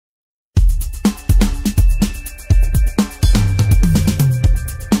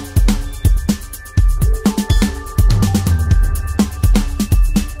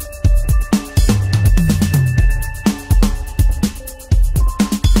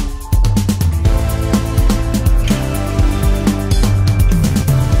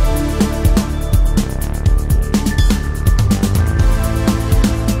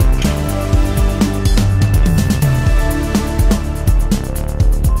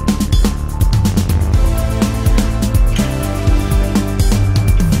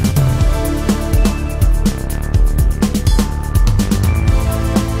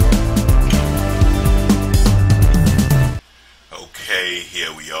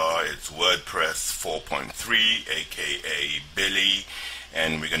It's WordPress 4.3, aka Billie,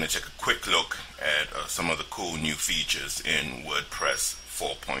 and we're going to take a quick look at some of the cool new features in WordPress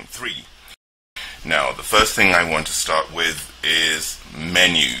 4.3. Now, the first thing I want to start with is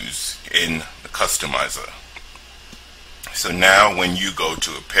menus in the customizer. So now when you go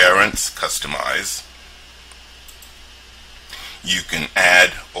to Appearance, Customize, you can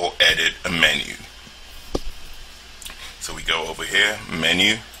add or edit a menu. So we go over here,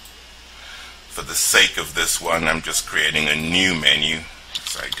 Menu. For the sake of this one, I'm just creating a new menu.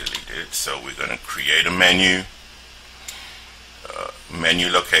 So I deleted it. So we're going to create a menu. Menu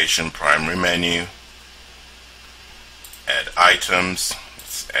location, primary menu. Add items.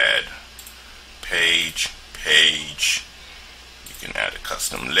 Let's add page. You can add a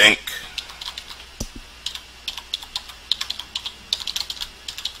custom link.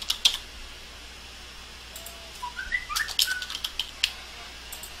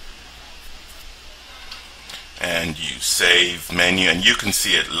 And you save menu, and you can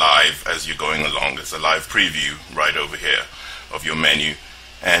see it live as you're going along. There's a live preview right over here of your menu,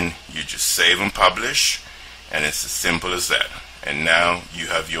 and you just save and publish, and it's as simple as that. And now you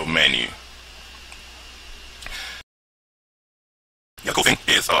have your menu. The cool thing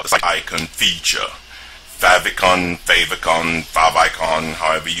is the site icon feature. Favicon,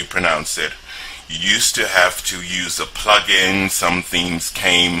 however you pronounce it. You used to have to use a plugin. Some themes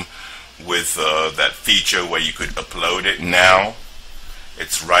came with that feature where you could upload it. Now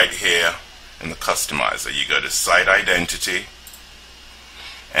it's right here in the customizer. You go to Site Identity,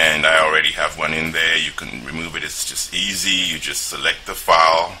 and I already have one in there. You can remove it. It's just easy. You just select the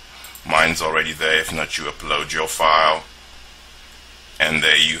file. Mine's already there. If not, you upload your file, and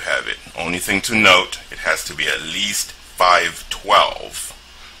there you have it. Only thing to note, it has to be at least 512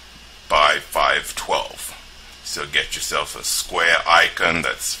 by 512. So get yourself a square icon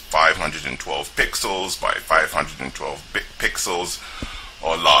that's 512 pixels by 512 pixels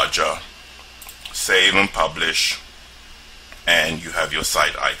or larger. Save and publish, and you have your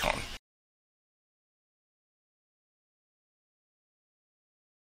site icon.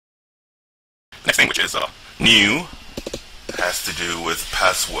 Next thing, which is new, has to do with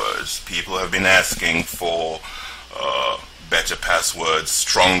passwords. People have been asking for better passwords,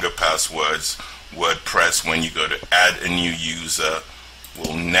 stronger passwords. WordPress, when you go to add a new user,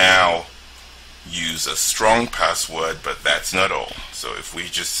 will now use a strong password, but that's not all. So if we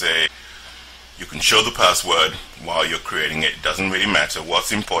just say you can show the password while you're creating it, doesn't really matter.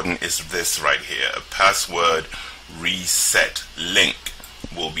 What's important is this right here. A password reset link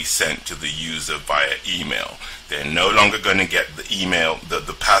will be sent to the user via email. They're no longer going to get the email,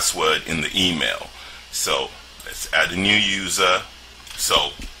 the password in the email. So let's add a new user.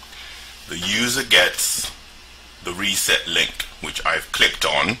 So the user gets the reset link, which I've clicked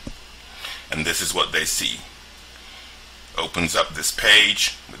on, and this is what they see. Opens up this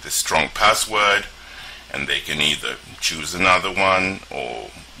page with this strong password, and they can either choose another one or,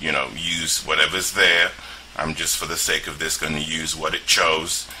 use whatever's there. I'm just, for the sake of this, going to use what it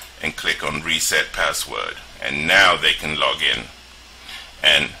chose and click on reset password, and now they can log in.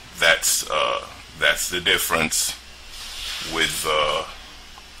 And that's the difference with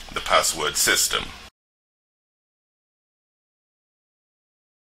the password system.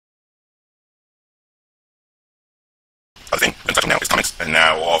 Other thing I'm touching now is comments are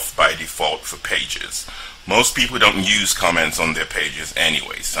now off by default for pages. Most people don't use comments on their pages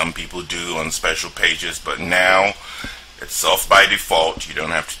anyway. Some people do on special pages, but now it's off by default. You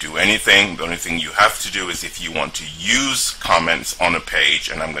don't have to do anything. The only thing you have to do is if you want to use comments on a page,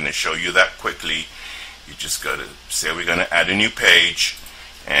 and I'm going to show you that quickly. You just go to say we're going to add a new page,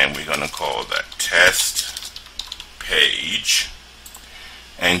 and we're going to call that test page,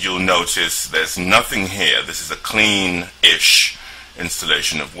 and you'll notice there's nothing here. This is a clean-ish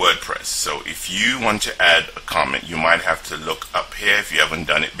installation of WordPress. So if you want to add a comment, you might have to look up here if you haven't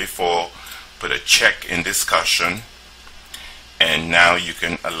done it before, put a check in discussion, and now you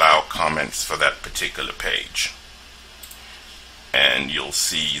can allow comments for that particular page. And you'll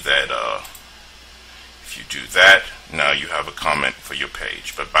see that if you do that, now you have a comment for your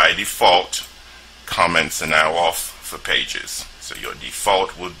page. But by default, comments are now off for pages. So your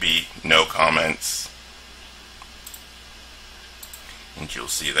default would be no comments. And you'll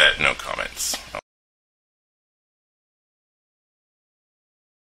see that, no comments.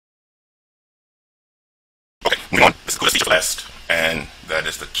 Okay, moving on. This is the coolest feature last, and that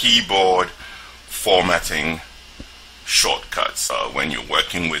is the keyboard formatting shortcuts. When you're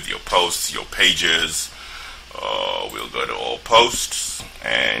working with your posts, your pages, we'll go to all posts,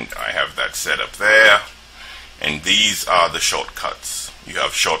 and I have that set up there. And these are the shortcuts. You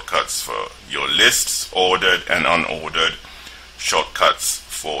have shortcuts for your lists, ordered and unordered, shortcuts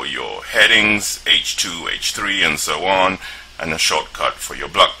for your headings, H2, H3, and so on, and a shortcut for your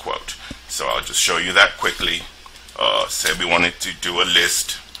block quote. So I'll just show you that quickly. Say we wanted to do a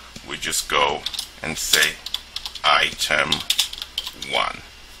list, we just go and say item 1.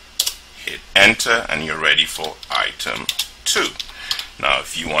 Hit enter and you're ready for item 2. Now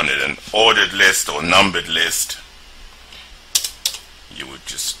if you wanted an ordered list or numbered list, you would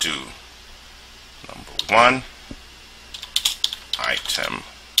just do number 1, item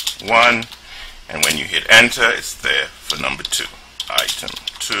 1, and when you hit enter it's there for number 2, item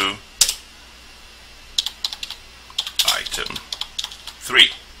 2, item 3.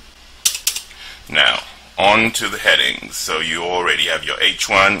 Now on to the headings. So you already have your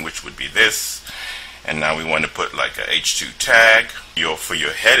H1, which would be this, and now we want to put like a H2 tag. For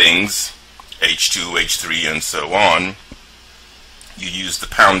your headings, H2, H3, and so on, you use the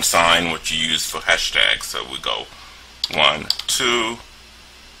pound sign, which you use for hashtags. So we go 1, 2,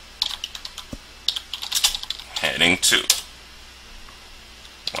 heading 2,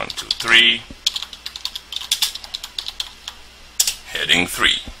 1, 2, 3, heading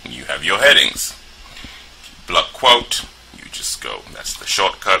 3. You have your headings. Block quote, you just go, that's the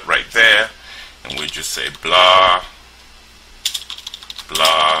shortcut right there, and we just say blah,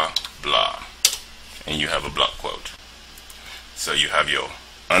 blah, blah, and you have a block quote. So you have your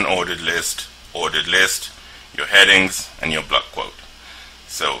unordered list, ordered list, your headings, and your block quote.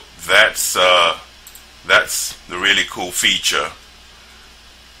 So that's the really cool feature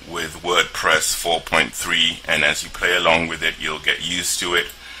with WordPress 4.3, and as you play along with it, you'll get used to it.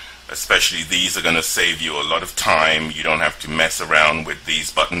 Especially these are going to save you a lot of time. You don't have to mess around with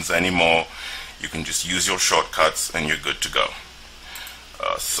these buttons anymore. You can just use your shortcuts and you're good to go.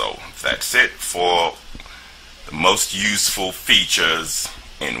 So that's it for the most useful features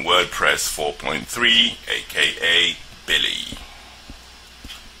in WordPress 4.3, aka Billie.